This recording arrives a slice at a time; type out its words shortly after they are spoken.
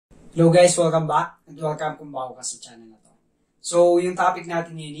Hello guys, welcome back and welcome kung bago ka sa channel na to. So, yung topic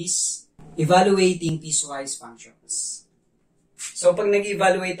natin ngayon is evaluating piecewise functions. So, pag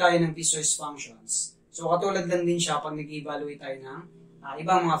nag-evaluate tayo ng piecewise functions, so katulad lang din siya pag nag-evaluate tayo ng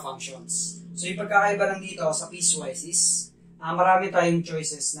ibang mga functions. So, yung pagkakaiba lang dito sa piecewise is marami tayong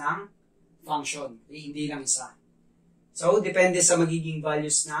choices ng function. Hindi lang isa. So, depende sa magiging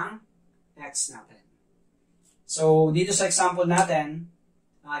values ng x natin. So, dito sa example natin,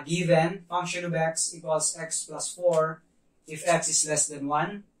 given function of x equals x plus 4 if x is less than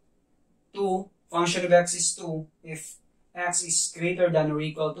 1. 2. Function of x is 2 if x is greater than or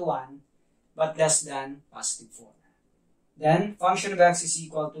equal to 1 but less than positive 4. Then, function of x is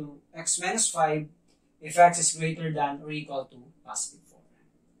equal to x minus 5 if x is greater than or equal to positive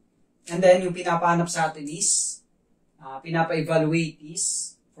 4. And then, yung pinapahanap sa atin is, pinapa-evaluate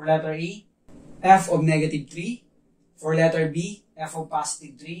is, for letter A, f of negative 3, for letter B, f of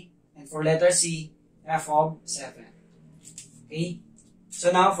positive 3, and for letter C, f of 7. Okay? So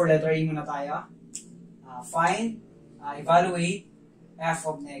now, for letter A muna tayo. Find, evaluate, f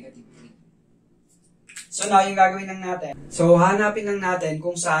of negative 3. So now, yung gagawin lang natin. So, hanapin lang natin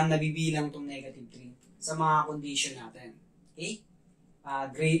kung saan nabibilang itong negative 3 sa mga condition natin. Okay?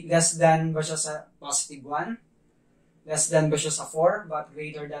 Less than ba siya sa positive 1? Less than ba siya sa 4, but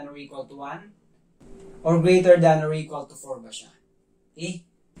greater than or equal to 1? Or greater than or equal to 4 ba siya? Okay?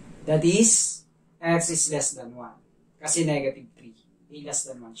 That is, x is less than 1. Kasi negative 3. Okay? Less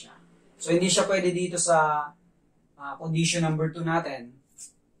than 1 siya. So, hindi siya pwede dito sa condition number 2 natin.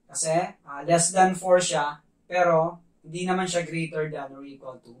 Kasi, less than 4 siya, pero hindi naman siya greater than or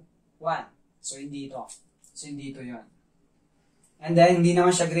equal to 1. So, hindi ito. So, hindi ito yun. And then, hindi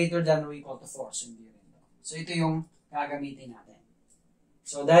naman siya greater than or equal to 4. So, hindi rin ito. So, ito yung gagamitin natin.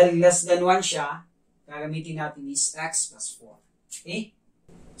 So, dahil less than 1 siya, gagamitin natin is x plus 4. Okay?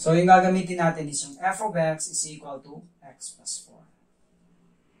 So, yung gagamitin natin is yung f of x is equal to x plus 4.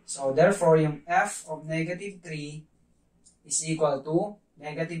 So, therefore, yung f of negative 3 is equal to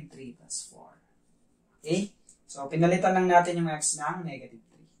negative 3 plus 4. Okay? So, pinalitan lang natin yung x ng negative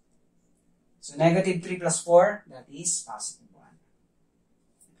 3. So, negative 3 plus 4, that is positive 1.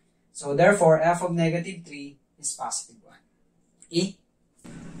 So, therefore, f of negative 3 is positive 1. Okay?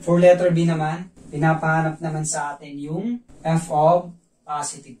 For letter B naman, pinapahanap naman sa atin yung f of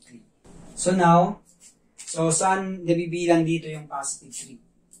positive 3. So now, saan nabibilang dito yung positive 3?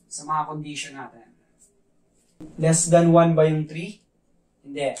 Sa mga condition natin. Less than 1 ba yung 3?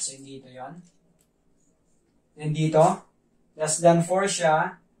 Hindi. So, hindi ito yun. Then dito, less than 4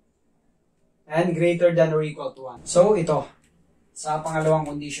 siya, and greater than or equal to 1. So, ito. Sa pangalawang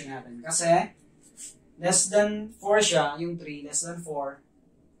condition natin. Kasi, less than 4 siya, yung 3, less than 4,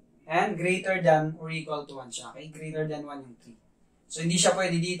 and greater than or equal to 1 siya. Okay? Greater than 1 yung 3. So, hindi siya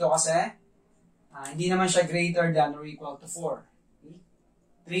pwede dito kasi hindi naman siya greater than or equal to 4. Okay?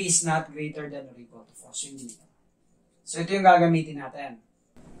 3 is not greater than or equal to 4. So, hindi dito. So, ito yung gagamitin natin.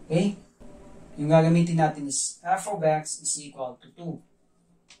 Okay? Yung gagamitin natin is f of x is equal to 2.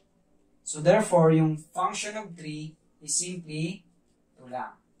 So, therefore, yung function of 3 is simply 2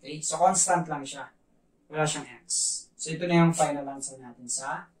 lang. Okay? So, constant lang siya. Wala siyang x. So, ito na yung final answer natin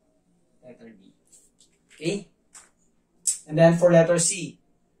sa letter B. Okay? And then for letter C,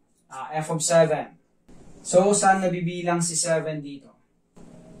 f of 7. So, saan nabibilang si 7 dito?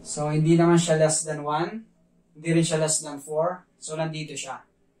 So, hindi naman siya less than 1. Hindi rin siya less than 4. So, nandito siya.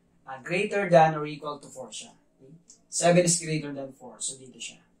 Greater than or equal to 4 siya. Okay? 7 is greater than 4. So, dito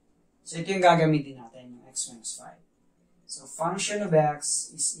siya. So, ito yung gagamitin natin, yung x minus 5. So, function of x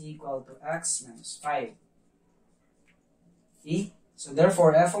is equal to x minus 5. Okay? So,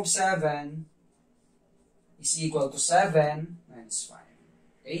 therefore, f of 7 is equal to 7 minus 5.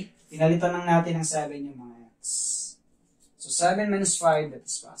 Okay? Pinalitan lang natin ng 7 yung mga x. So, 7 minus 5, that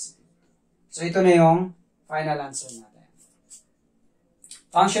is positive. So, ito na yung final answer natin.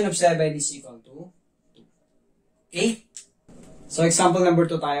 Function of 7 is equal to 2. Okay? So, example number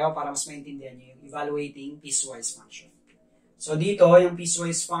 2 tayo para mas maintindihan nyo yung evaluating piecewise function. So, dito, yung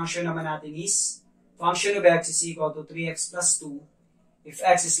piecewise function naman natin is function of x is equal to 3x plus 2 if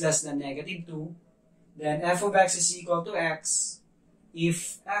x is less than negative 2. Then, f of x is equal to x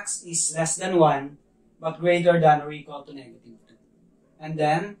if x is less than 1 but greater than or equal to negative 2. And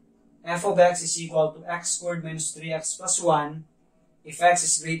then, f of x is equal to x squared minus 3x plus 1 if x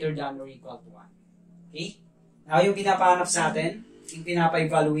is greater than or equal to 1. Okay? Now, yung pinapahanap sa atin, yung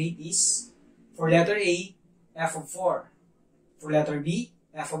pinapa-evaluate is, for letter A, f of 4. For letter B,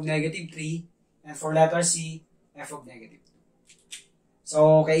 f of negative 3. And for letter C, f of negative 2.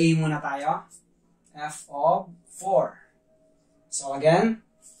 So, kay A muna tayo. F of 4. So, again,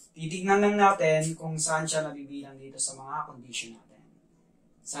 titignan lang natin kung saan siya nabibilang dito sa mga condition natin.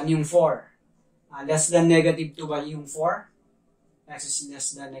 Saan yung 4? Less than negative 2 ba yung 4? X is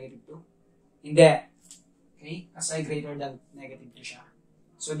less than negative 2? Hindi. Okay? Kasi greater than negative 2 siya.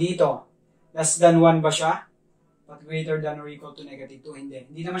 So dito, less than 1 ba siya? But greater than or equal to negative 2? Hindi.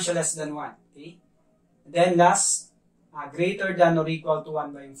 Hindi naman siya less than 1. Okay? And then last, greater than or equal to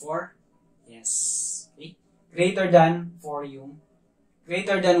 1 ba yung 4? Yes. Okay? Greater than 4 yung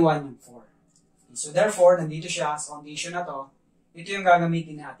greater than 1 yung 4. Okay, so therefore, nandito siya sa condition na to. Ito yung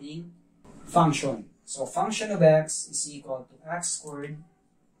gagamitin nating function. So function of x is equal to x squared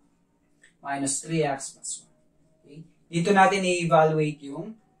minus 3x plus 1. Okay? Dito natin i-evaluate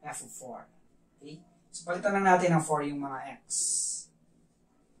yung f of 4. Okay? So palitan lang natin ng 4 yung mga x.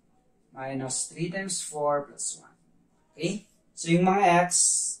 Minus 3 times 4 plus 1. Okay? So yung mga x,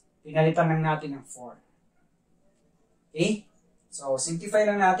 pinalitan lang natin ng 4. Okay? So, simplify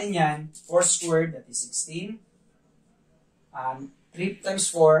lang natin yan. 4 squared, that is 16. 3 times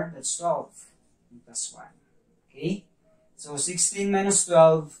 4, that's 12. Plus 1. Okay? So, 16 minus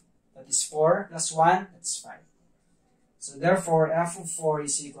 12, that is 4. Plus 1, that's 5. So, therefore, f of 4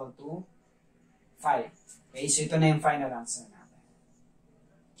 is equal to 5. Okay? So, ito na yung final answer natin.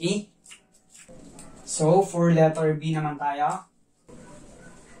 Okay? So, for letter B naman tayo.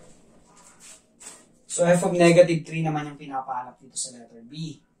 So, f of negative 3 naman yung pinapahanap dito sa letter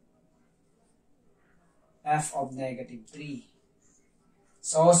B. F of negative 3.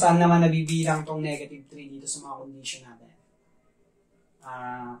 So, saan naman nabibilang tong negative 3 dito sa mga condition natin?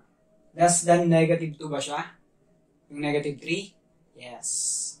 Less than negative 2 ba siya? Yung negative 3? Yes.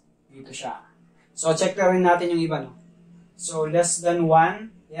 Dito siya. So, check na rin natin yung iba, no? So, less than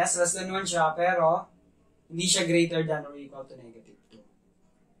 1. Yes, less than 1 siya, pero hindi siya greater than or equal to negative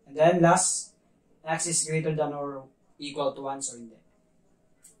 2. And then, last, x is greater than or equal to 1, so hindi.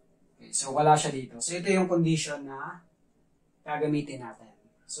 Okay, so wala siya dito. So ito yung condition na gagamitin natin.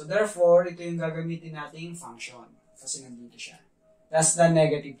 So therefore, ito yung gagamitin nating function. Kasi nandito siya. Less than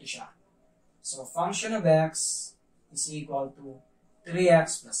negative 2 siya. So function of x is equal to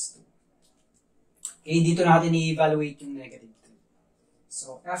 3x plus 2. Okay, dito natin i-evaluate yung negative 3.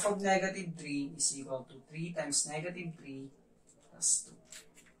 So f of negative 3 is equal to 3 times negative 3 plus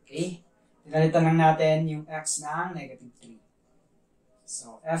 2. Okay? Pinalitan lang natin yung x ng negative 3.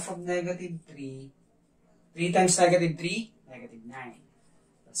 So, f of negative 3, 3 times negative 3, negative 9.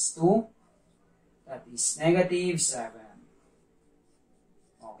 Plus 2, that is negative 7.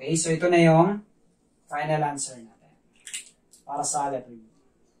 Okay, so ito na yung final answer natin para sa letter B.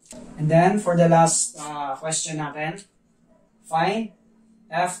 And then, for the last question natin, find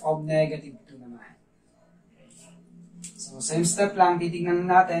f of negative 2 naman. So, same step lang, titignan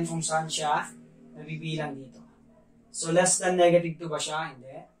natin kung saan siya nabibilang dito. So, less than negative 2 ba siya?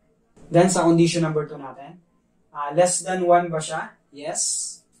 Hindi. Then, sa condition number 2 natin, less than 1 ba siya?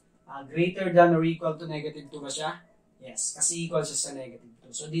 Yes. Greater than or equal to negative 2 ba siya? Yes. Kasi equal siya sa negative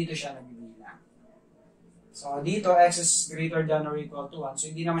 2. So, dito siya nabibilang. So, dito, x is greater than or equal to 1. So,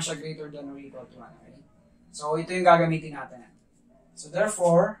 hindi naman siya greater than or equal to 1. Okay? So, ito yung gagamitin natin. So,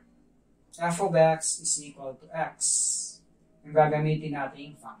 therefore, f of x is equal to x. Yung gagamitin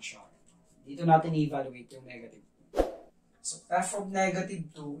nating function. Dito natin i-evaluate yung negative 2. So, f of negative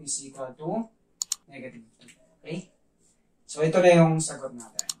 2 is equal to negative 2. Okay? So, ito na yung sagot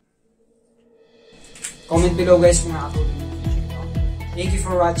natin. Comment below guys kung nakatulong yung video ito. Thank you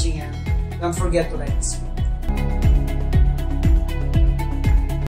for watching and don't forget to like this video.